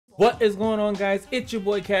What is going on, guys? It's your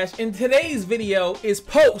boy Cash, and today's video is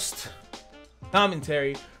post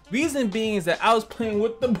commentary. Reason being is that I was playing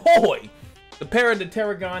with the boy, the pair of the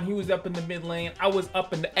Terragon. He was up in the mid lane. I was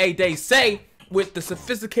up in the A-Day say with the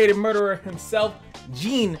sophisticated murderer himself,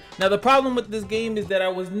 Jhin. Now the problem with this game is that I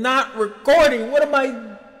was not recording. What am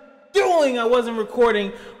I doing? I wasn't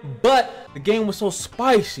recording, but the game was so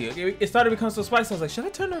spicy. It started to become so spicy. I was like, should I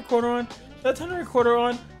turn the recorder on? Should I turn the recorder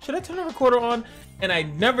on? Should I turn the recorder on? And I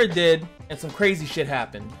never did, and some crazy shit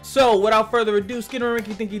happened. So without further ado, Skinner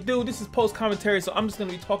Rinky Dinky Doo, this is post commentary, so I'm just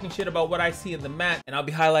gonna be talking shit about what I see in the map, and I'll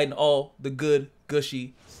be highlighting all the good,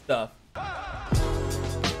 gushy stuff.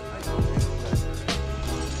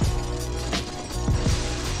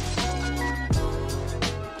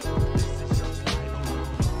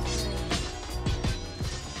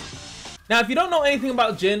 Now, if you don't know anything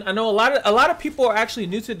about Jhin, I know a lot of people are actually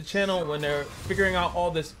new to the channel when they're figuring out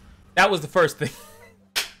all this. That was the first thing.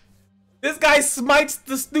 This guy smites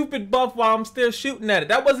the stupid buff while I'm still shooting at it.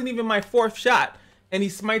 That wasn't even my fourth shot, and he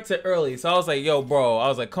smites it early. So I was like, yo, bro. I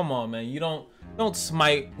was like, come on, man. You don't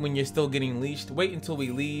smite when you're still getting leashed. Wait until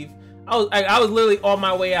we leave. I was literally on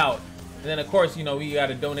my way out. And then, of course, you know, we got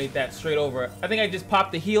to donate that straight over. I think I just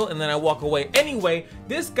popped the heal and then I walk away. Anyway,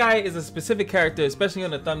 this guy is a specific character, especially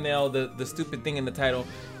on the thumbnail, the stupid thing in the title.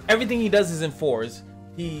 Everything he does is in fours.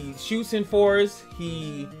 He shoots in fours.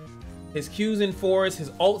 His Q's in fours.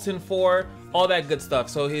 His ult's in four. All that good stuff.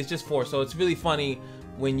 So he's just four. So it's really funny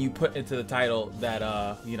when you put into the title that,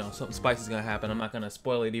 you know, something spicy is going to happen. I'm not going to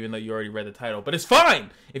spoil it even though you already read the title. But it's fine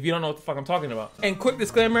if you don't know what the fuck I'm talking about. And quick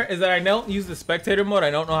disclaimer is that I don't use the spectator mode.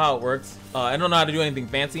 I don't know how it works. I don't know how to do anything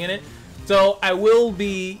fancy in it. So I will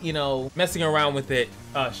be, you know, messing around with it.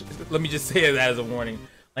 Let me just say that as a warning.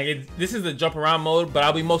 Like, this is the jump around mode, but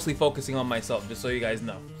I'll be mostly focusing on myself, just so you guys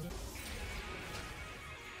know.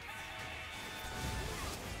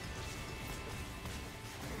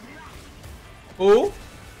 Ooh.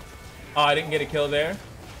 Oh, I didn't get a kill there.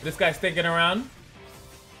 This guy's sticking around.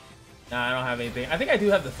 Nah, I don't have anything. I think I do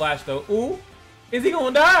have the flash though. Ooh, is he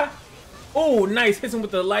gonna die? Ooh, nice. Hits him with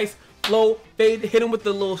the lights, flow, fade. Hit him with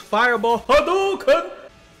the little fireball. Hadouken!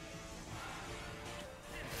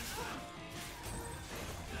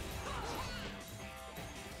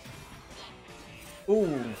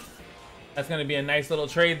 Ooh, that's gonna be a nice little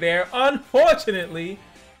trade there. Unfortunately.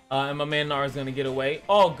 And my man Nara is gonna get away.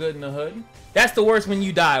 All good in the hood. That's the worst when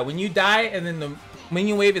you die. When you die and then the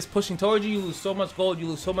minion wave is pushing towards you, you lose so much gold, you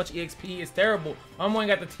lose so much EXP. It's terrible. My boy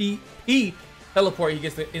got the TP teleport. He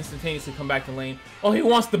gets to instantaneously come back to lane. Oh, he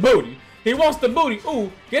wants the booty. He wants the booty.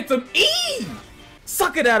 Ooh, get some E!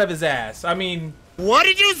 Suck it out of his ass. I mean, what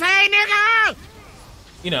did you say, nigga?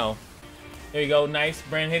 You know, there you go. Nice.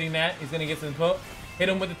 Brand hitting that. He's gonna get some poke. Hit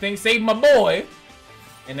him with the thing. Save my boy.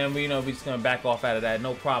 And then we, you know, we're just gonna back off out of that.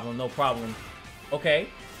 No problem, no problem. Okay.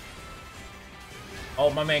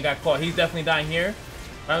 Oh, my man got caught. He's definitely dying here.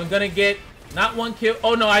 I'm gonna get not one kill.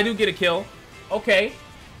 Oh no, I do get a kill. Okay.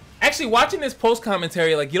 Actually, watching this post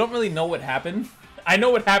commentary, like, you don't really know what happened. I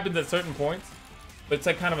know what happens at certain points, but it's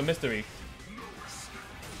like kind of a mystery.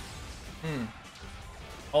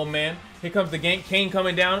 Oh man, here comes the gank. Kane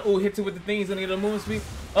coming down. Oh, hits it with the thing. He's gonna get a movement speed.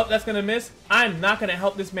 Oh, that's gonna miss. I'm not gonna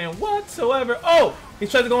help this man whatsoever. Oh, he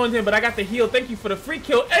tried to go into him, but I got the heal. Thank you for the free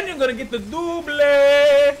kill, and you're gonna get the double.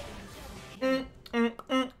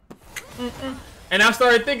 And I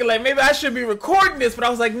started thinking, like, maybe I should be recording this, but I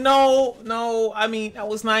was like, no. I mean, that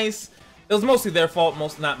was nice. It was mostly their fault,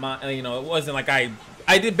 most not mine. You know, it wasn't like I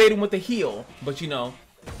did bait him with the heal, but you know,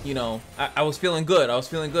 I was feeling good. I was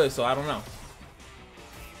feeling good, so I don't know.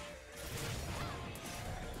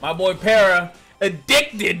 My boy Para,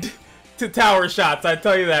 addicted to tower shots. I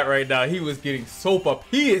tell you that right now. He was getting super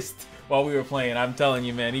pissed while we were playing. I'm telling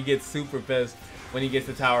you, man. He gets super pissed when he gets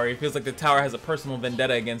the tower. He feels like the tower has a personal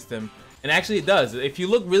vendetta against him. And actually it does. If you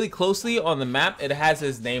look really closely on the map, it has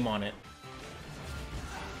his name on it.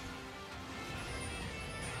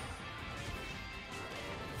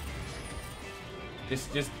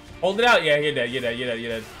 Just hold it out. Yeah, you're dead. You're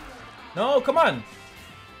dead. No, come on.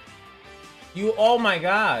 Oh my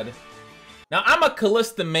god. Now I'm a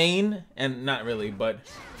Callista main, and not really, but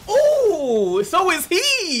ooh, so is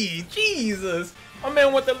he. Jesus, my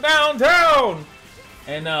man went to downtown.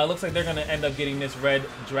 And looks like they're gonna end up getting this red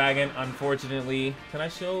dragon, unfortunately. Can I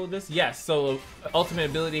show this? Yes. So ultimate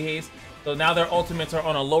ability haste. So now their ultimates are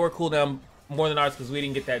on a lower cooldown more than ours because we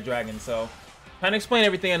didn't get that dragon. So trying to explain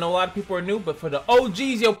everything. I know a lot of people are new, but for the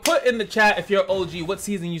OGs, yo, put in the chat if you're OG what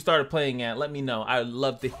season you started playing at. Let me know. I'd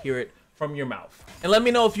love to hear it from your mouth. And let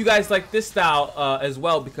me know if you guys like this style as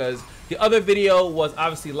well, because the other video was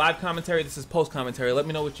obviously live commentary. This is post commentary. Let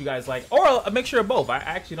me know what you guys like, or a mixture of both. I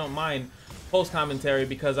actually don't mind post commentary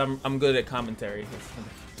because I'm good at commentary.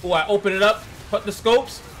 Oh, I open it up, put the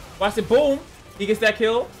scopes, watch it, boom, he gets that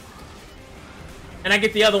kill. And I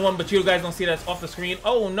get the other one, but you guys don't see that's off the screen.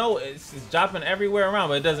 Oh no, it's dropping everywhere around,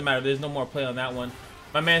 but it doesn't matter. There's no more play on that one.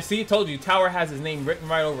 My man, see, told you, tower has his name written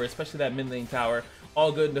right over it, especially that mid lane tower.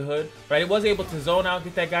 All good in the hood. Right, he was able to zone out,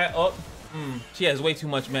 get that guy up. She has way too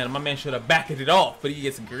much mana. My man should have backed it off, but he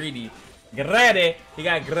gets greedy. Greedy. He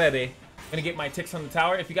got greedy. Gonna get my ticks on the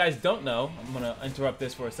tower. If you guys don't know, I'm gonna interrupt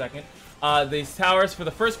this for a second. These towers, for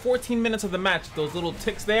the first 14 minutes of the match, those little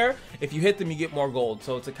ticks there, if you hit them, you get more gold.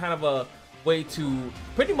 So it's a kind of a way to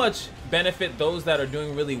pretty much benefit those that are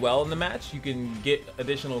doing really well in the match. You can get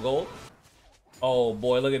additional gold. Oh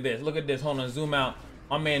boy, look at this. Look at this. Hold on, zoom out.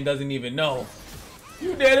 My man doesn't even know.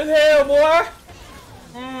 You dead as hell, boy.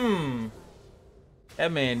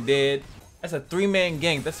 That man dead. That's a 3-man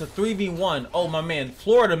gang. That's a 3v1. Oh, my man,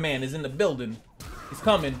 Florida man is in the building. He's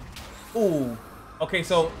coming. Ooh. Okay,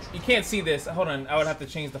 so you can't see this. Hold on, I would have to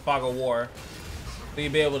change the fog of war so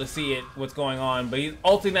you'd be able to see it, what's going on. But he's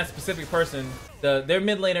ulting that specific person. Their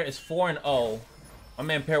mid laner is 4-0. My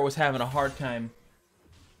man Pear was having a hard time.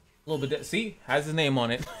 A little bit. See, has his name on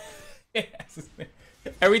it. It has his name.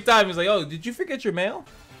 Every time he's like, "Oh, did you forget your mail?"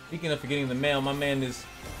 Speaking of forgetting the mail, my man is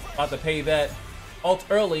about to pay that. Ult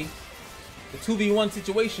early. The 2v1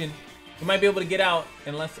 situation. He might be able to get out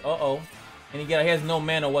unless. And he has no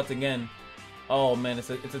mana once again. Oh man, it's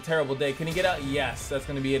a terrible day. Can he get out? Yes, that's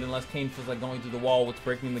gonna be it. Unless Kane feels like going through the wall, which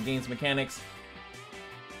breaking the game's mechanics.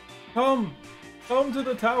 Come to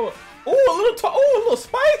the tower. Oh, a little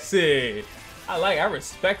spicy. I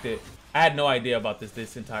respect it. I had no idea about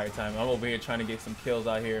this entire time. I'm over here trying to get some kills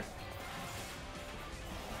out here.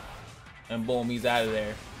 And boom, he's out of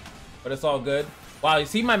there. But it's all good. Wow, you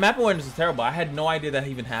see, my map awareness is terrible. I had no idea that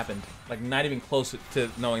even happened. Like, not even close to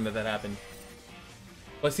knowing that happened.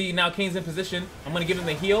 But see, now Kane's in position. I'm going to give him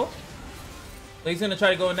the heal. So he's going to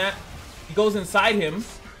try to go in that. He goes inside him.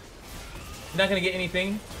 He's not going to get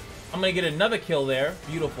anything. I'm going to get another kill there.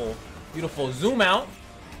 Beautiful. Beautiful. Zoom out.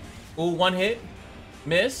 Ooh, one hit.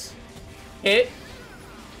 Miss. Hit.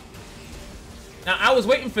 Now, I was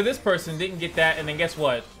waiting for this person. Didn't get that. And then guess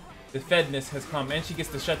what? The Fedness has come. And she gets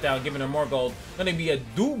the shutdown, giving her more gold. Going to be a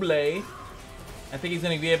double. I think he's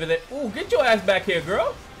going to be able to... Ooh, get your ass back here,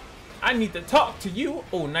 girl. I need to talk to you.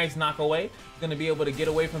 Oh, nice knock away. He's going to be able to get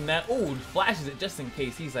away from that. Oh, flashes it just in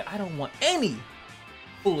case. He's like, I don't want any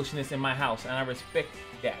foolishness in my house. And I respect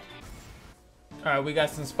that. All right, we got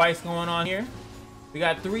some spice going on here. We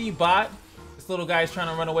got 3 bot. This little guy's trying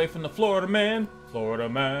to run away from the Florida man. Florida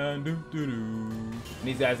man, doo-doo-doo. And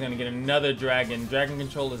these guys are going to get another dragon. Dragon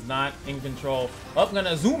control is not in control. Oh, going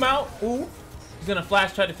to zoom out. Ooh. He's going to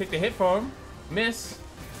flash, try to take the hit for him. Miss.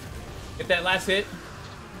 Get that last hit.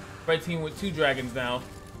 Red team with 2 dragons now.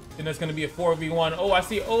 Then there's going to be a 4v1. Oh, I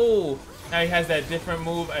see. Oh, now he has that different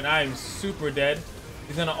move, and I'm super dead.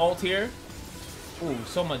 He's going to ult here. Ooh,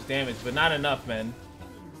 so much damage, but not enough, man.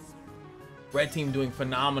 Red team doing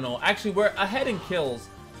phenomenal. Actually, we're ahead in kills.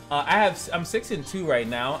 I'm 6-2 right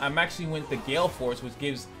now. I'm actually went the Gale Force, which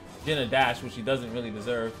gives Jhin a dash, which he doesn't really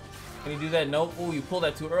deserve. Can he do that? Nope. Oh, you pulled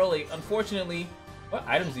that too early. Unfortunately, what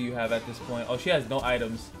items do you have at this point? Oh, she has no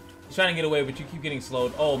items. He's trying to get away, but you keep getting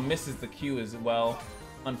slowed. Oh, misses the Q as well.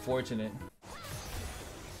 Unfortunate.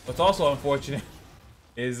 What's also unfortunate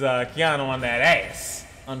is Keanu on that ass.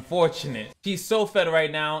 Unfortunate. She's so fed right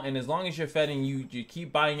now, and as long as you're fed and you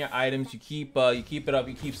keep buying your items, you keep it up,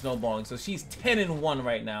 you keep snowballing. So she's 10-1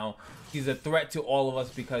 right now. She's a threat to all of us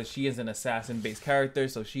because she is an assassin-based character,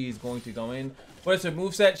 so she is going to go in. What is her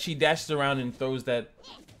moveset? She dashes around and throws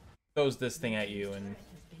this thing at you, and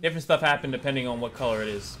different stuff happen depending on what color it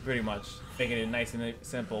is, pretty much, making it nice and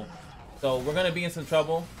simple. So we're gonna be in some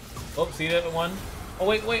trouble. Oh, see that one? Oh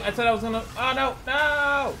wait, I said I was gonna. Oh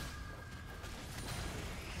no!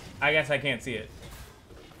 I guess I can't see it.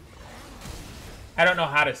 I don't know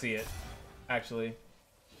how to see it, actually.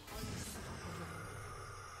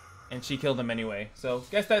 And she killed him anyway, so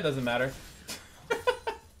guess that doesn't matter.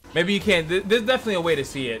 Maybe you can't. There's definitely a way to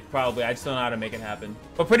see it, probably. I just don't know how to make it happen.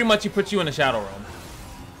 But pretty much, he puts you in a shadow realm.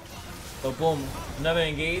 So boom, another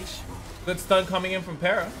engage. Good stun coming in from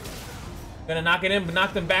Para. Gonna knock it in, but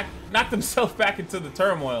knocked himself back into the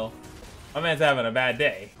turmoil. My man's having a bad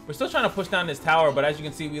day. We're still trying to push down this tower, but as you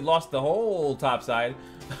can see, we lost the whole top side.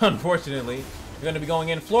 Unfortunately, we're gonna be going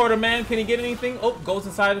in. Florida man, can he get anything? Oh, goes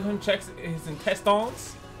inside of him, checks his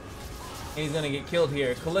intestines, and he's gonna get killed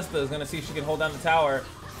here. Callista is gonna see if she can hold down the tower.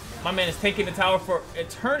 My man is taking the tower for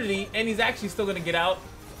eternity, and he's actually still gonna get out.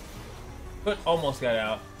 But almost got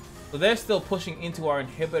out. So they're still pushing into our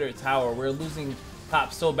inhibitor tower. We're losing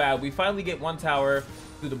top so bad. We finally get one tower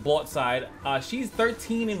through the bot side. She's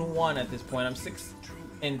 13-1 at this point. I'm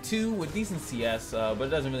 6-2 with decent CS, but it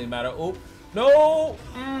doesn't really matter. Oh, no!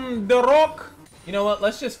 The Rock! You know what?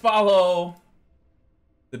 Let's just follow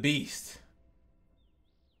the beast.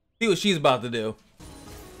 See what she's about to do.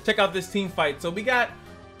 Check out this team fight. So we got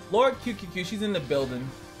Lord QQQ. She's in the building.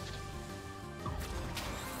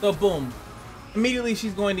 So boom. Immediately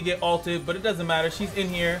she's going to get ulted, but it doesn't matter. She's in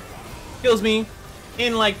here. Kills me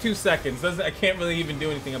in like 2 seconds. I can't really even do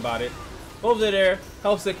anything about it. Over there.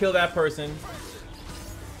 Helps to kill that person.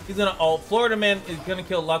 He's gonna ult. Florida Man is gonna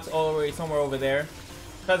kill Lux all the way somewhere over there.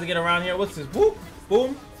 Tries to get around here. What's this? Whoop!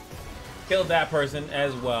 Boom! Killed that person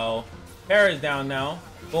as well. Hera is down now.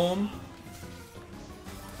 Boom.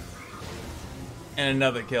 And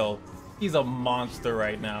another kill. He's a monster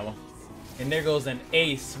right now. And there goes an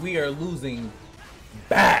ace. We are losing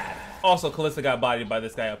bad. Also, Kalista got bodied by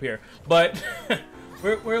this guy up here. But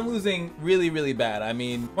we're losing really, really bad. I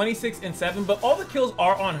mean, 26-7, but all the kills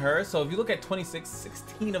are on her. So if you look at 26,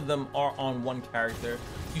 16 of them are on one character.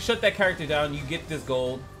 You shut that character down, you get this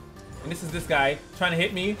gold. And this is this guy trying to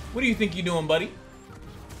hit me. What do you think you're doing, buddy?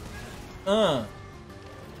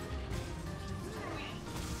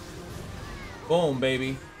 Boom,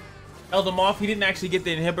 baby. Held him off. He didn't actually get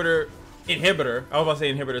the inhibitor. I was about to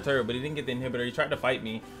say inhibitor turret, but he didn't get the inhibitor. He tried to fight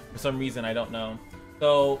me for some reason. I don't know.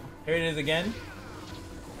 So here it is again.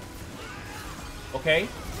 Okay.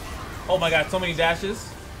 Oh my god, so many dashes.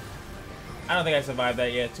 I don't think I survived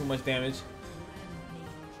that yet. Too much damage.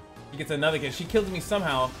 He gets another kill. She kills me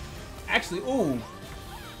somehow. Actually, ooh.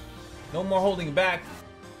 No more holding back.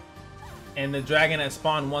 And the dragon has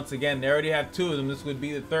spawned once again. They already have 2 of them. This would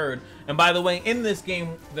be the 3rd. And by the way, in this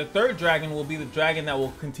game, the 3rd dragon will be the dragon that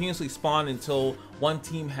will continuously spawn until one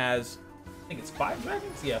team has, I think it's 5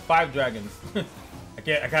 dragons? Yeah, 5 dragons. I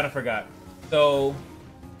kind of forgot. So,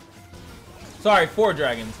 sorry, 4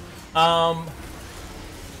 dragons. So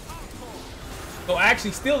I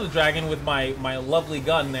actually steal the dragon with my lovely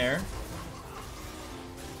gun there.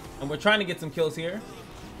 And we're trying to get some kills here.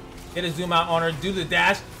 Get a zoom out on her, do the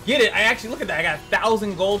dash. Get it! I actually, look at that. I got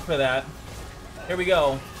 1,000 gold for that. Here we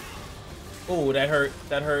go. Oh, that hurt.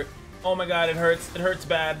 That hurt. Oh my god, it hurts. It hurts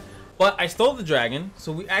bad. But I stole the dragon,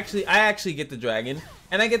 so I actually get the dragon,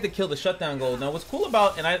 and I get to kill the shutdown gold. Now, what's cool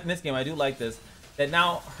about, in this game, I do like this, that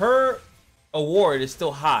now her award is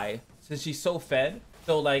still high since she's so fed.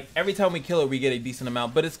 So like every time we kill her, we get a decent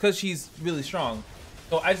amount, but it's because she's really strong.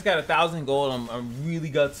 So I just got 1,000 gold. I'm really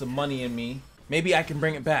got some money in me. Maybe I can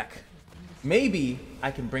bring it back. Maybe I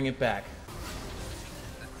can bring it back.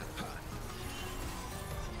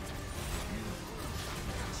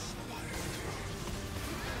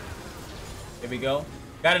 Here we go.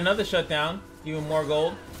 Got another shutdown. Even more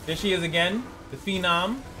gold. There she is again. The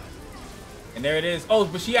Phenom. And there it is. Oh,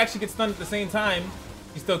 but she actually gets stunned at the same time.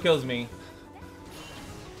 She still kills me.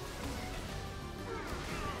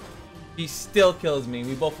 She still kills me.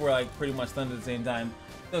 We both were like pretty much stunned at the same time.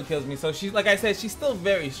 Still kills me. So she's, like I said, she's still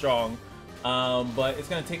very strong. But it's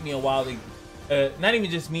gonna take me a while to, not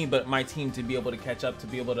even just me, but my team to be able to catch up, to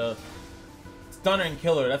be able to stun her and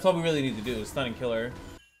kill her. That's all we really need to do, is stun and kill her.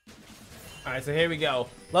 All right, so here we go.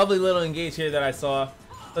 Lovely little engage here that I saw.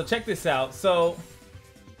 So check this out. So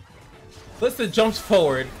Kalista jumps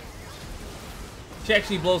forward. She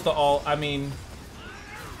actually blows the ult. I mean,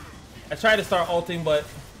 I tried to start ulting, but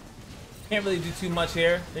can't really do too much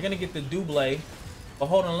here. They're gonna get the double. But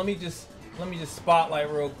hold on, let me just spotlight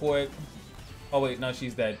real quick. Oh wait, no,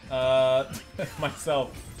 she's dead. Myself.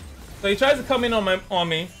 So he tries to come in on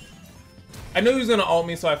me. I knew he was gonna ult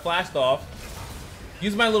me, so I flashed off.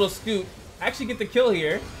 Use my little scoot. Actually get the kill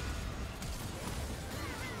here.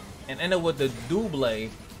 And end up with the double.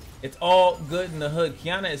 It's all good in the hood.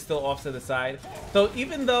 Kiana is still off to the side. So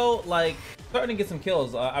even though, like, starting to get some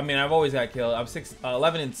kills. I mean, I've always had kills. I'm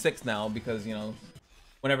 11-6 now because, you know,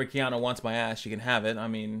 whenever Kiana wants my ass, she can have it. I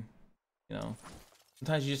mean, you know,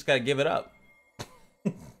 sometimes you just gotta give it up.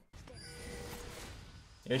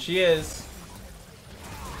 Here she is.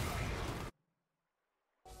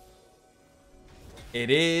 It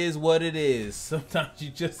is what it is. Sometimes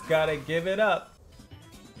you just gotta give it up.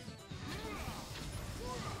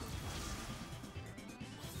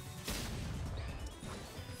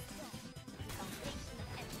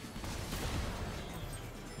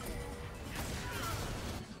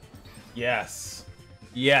 Yes.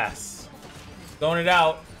 Yes. Throwing it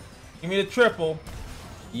out. Give me the triple.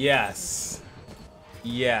 Yes.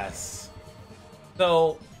 Yes.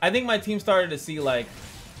 So, I think my team started to see, like,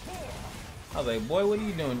 I was like, boy, what are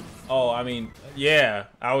you doing? Oh, I mean, yeah,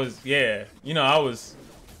 yeah. You know,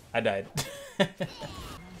 I died.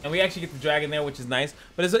 And we actually get the dragon there, which is nice.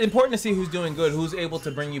 But it's important to see who's doing good, who's able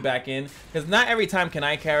to bring you back in. Because not every time can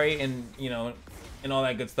I carry and, you know, and all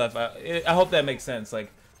that good stuff. I hope that makes sense.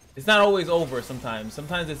 Like, it's not always over sometimes.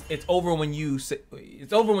 Sometimes it's over when you say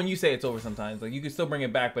it's over when you say it's over sometimes. Like, you can still bring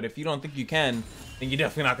it back, but if you don't think you can, then you're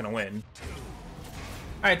definitely not going to win.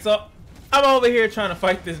 Alright, so I'm over here trying to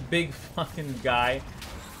fight this big fucking guy.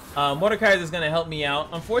 Mordecai is going to help me out.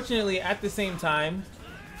 Unfortunately, at the same time,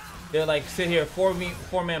 they're like, sit here,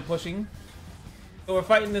 four-man pushing. So we're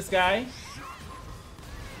fighting this guy.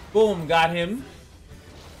 Boom, got him.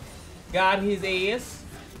 Got his ass.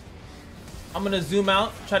 I'm gonna zoom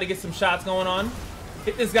out, try to get some shots going on.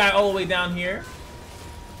 Hit this guy all the way down here.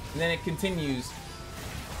 And then it continues.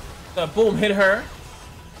 So boom, hit her.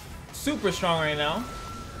 Super strong right now.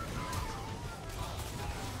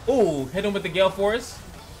 Ooh, hit him with the Gale Force.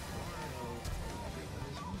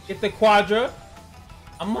 Get the Quadra.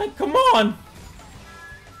 I'm like, come on.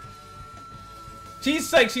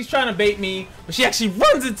 She's like, she's trying to bait me, but she actually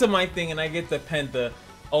runs into my thing and I get the Penta.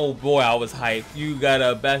 Oh boy, I was hyped. You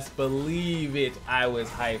gotta best believe it, I was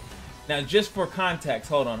hyped. Now, just for context,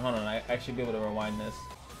 hold on. I should be able to rewind this.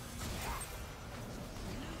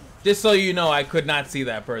 Just so you know, I could not see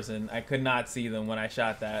that person. I could not see them when I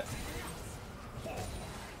shot that.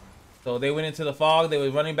 So they went into the fog. They were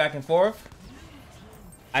running back and forth.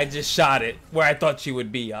 I just shot it where I thought she would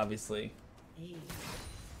be, obviously.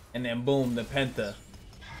 And then boom, the Penta.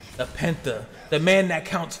 The Penta. The man that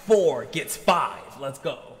counts 4 gets 5. Let's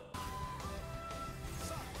go.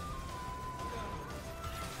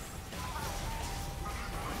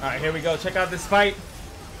 Alright, here we go. Check out this fight.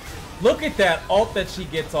 Look at that ult that she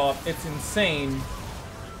gets off. It's insane.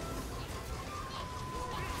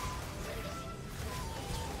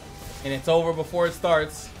 And it's over before it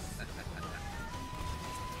starts.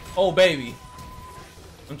 Oh, baby.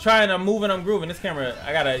 I'm moving, I'm grooving. This camera,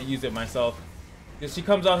 I gotta use it myself. She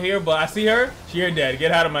comes out here, but I see her. You're dead.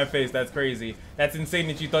 Get out of my face. That's crazy. That's insane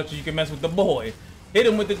that you thought you could mess with the boy. Hit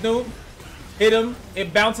him with the doom. Hit him.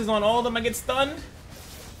 It bounces on all of them. I get stunned.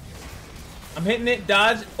 I'm hitting it.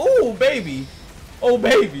 Dodge. Oh, baby. Oh,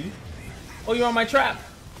 baby. Oh, you're on my trap.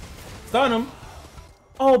 Stun him.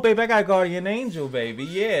 Oh, baby. I got Guardian Angel, baby.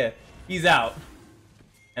 Yeah. He's out.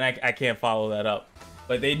 And I can't follow that up.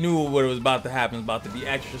 But they knew what was about to happen. It was about to be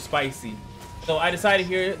extra spicy. So I decided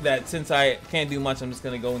here that since I can't do much, I'm just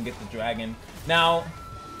gonna go and get the dragon. Now,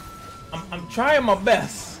 I'm trying my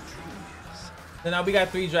best. So now we got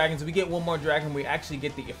 3 dragons. We get 1 more dragon. We actually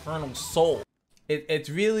get the Infernal Soul. It's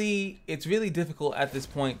really difficult at this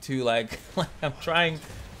point to like I'm trying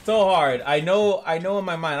so hard. I know in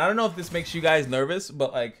my mind. I don't know if this makes you guys nervous,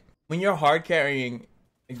 but like when you're hard carrying,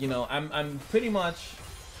 you know, I'm pretty much.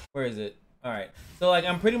 Where is it? All right, so like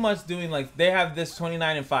I'm pretty much doing like they have this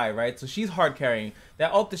 29 and 5, right? So she's hard carrying.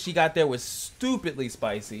 That ult that she got there was stupidly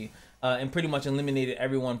spicy, and pretty much eliminated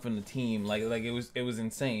everyone from the team. Like it was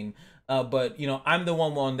insane. But you know, I'm the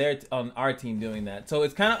one on our team doing that. So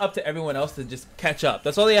it's kind of up to everyone else to just catch up.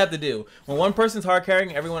 That's all they have to do. When one person's hard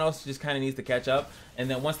carrying, everyone else just kind of needs to catch up. And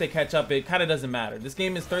then once they catch up, it kind of doesn't matter. This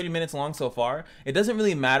game is 30 minutes long so far. It doesn't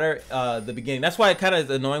really matter the beginning. That's why it kind of is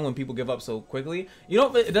annoying when people give up so quickly. You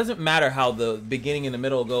know, it doesn't matter how the beginning and the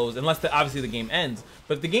middle goes, unless obviously the game ends.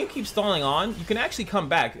 But if the game keeps stalling on, you can actually come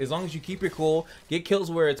back as long as you keep your cool, get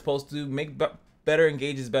kills where it's supposed to, make better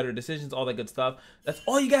engages, better decisions, all that good stuff. That's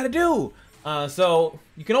all you gotta do. So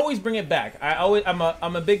you can always bring it back.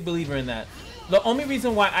 I'm a big believer in that. The only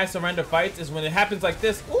reason why I surrender fights is when it happens like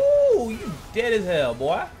this. Ooh, you dead as hell,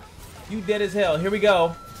 boy. You dead as hell. Here we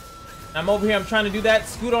go. I'm over here. I'm trying to do that.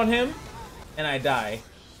 Scoot on him, and I die.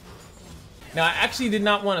 Now, I actually did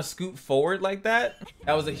not want to scoot forward like that.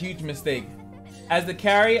 That was a huge mistake. As the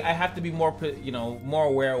carry, I have to be more, you know, more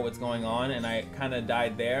aware of what's going on, and I kind of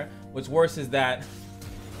died there. What's worse is that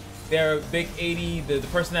their big 80, the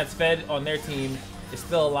person that's fed on their team is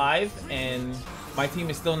still alive, and my team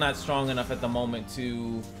is still not strong enough at the moment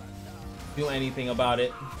to do anything about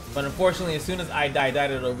it. But unfortunately, as soon as I died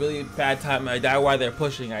at a really bad time, I die while they're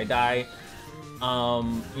pushing, I die.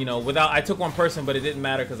 You know, I took 1 person, but it didn't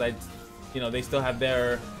matter because you know, they still have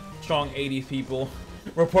their strong 80 people.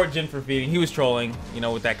 Report Jhin for feeding. He was trolling, you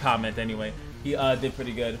know, with that comment anyway. He did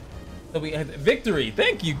pretty good. So we had victory.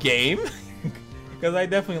 Thank you, game. Because I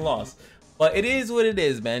definitely lost. But it is what it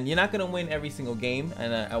is, man. You're not going to win every single game.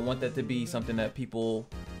 And I want that to be something that people,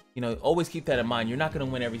 you know, always keep that in mind. You're not going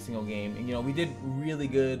to win every single game. And, you know, we did really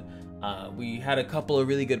good. We had a couple of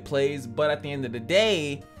really good plays. But at the end of the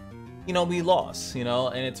day, you know, we lost, you know,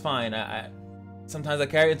 and it's fine. sometimes I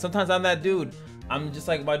carry, and sometimes I'm that dude. I'm just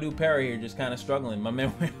like my dude Perry here, just kind of struggling. My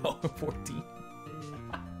man went 0-14.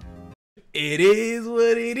 It is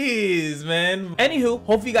what it is, man. Anywho,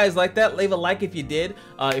 hope you guys like that. Leave a like if you did.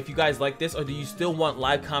 If you guys like this, or do you still want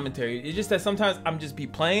live commentary? It's just that sometimes I'm just be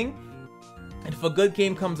playing, and if a good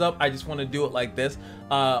game comes up, I just want to do it like this.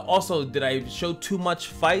 Also, did I show too much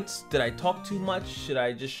fights? Did I talk too much? Should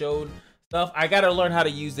I just show stuff? I gotta learn how to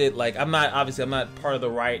use it. Like, I'm not part of the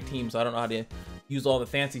Riot team, so I don't know how to use all the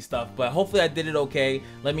fancy stuff, but hopefully I did it okay.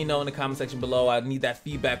 Let me know in the comment section below. I need that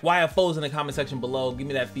feedback. YFOs in the comment section below. Give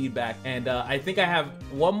me that feedback. And I think I have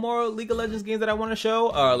one more League of Legends game that I want to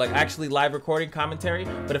show, or like actually live recording commentary.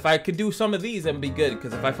 But if I could do some of these, that'd be good,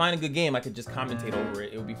 because if I find a good game, I could just commentate over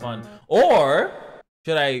it. It would be fun. Or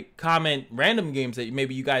should I comment random games that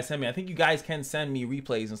maybe you guys send me? I think you guys can send me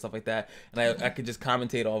replays and stuff like that, and I could just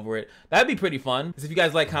commentate over it. That'd be pretty fun. Because if you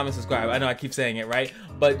guys like, comment, subscribe. I know I keep saying it, right?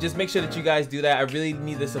 But just make sure that you guys do that. I really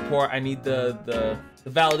need the support. I need the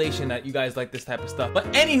validation that you guys like this type of stuff.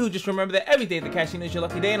 But anywho, just remember that every day the cashing is your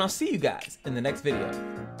lucky day, and I'll see you guys in the next video.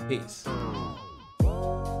 Peace.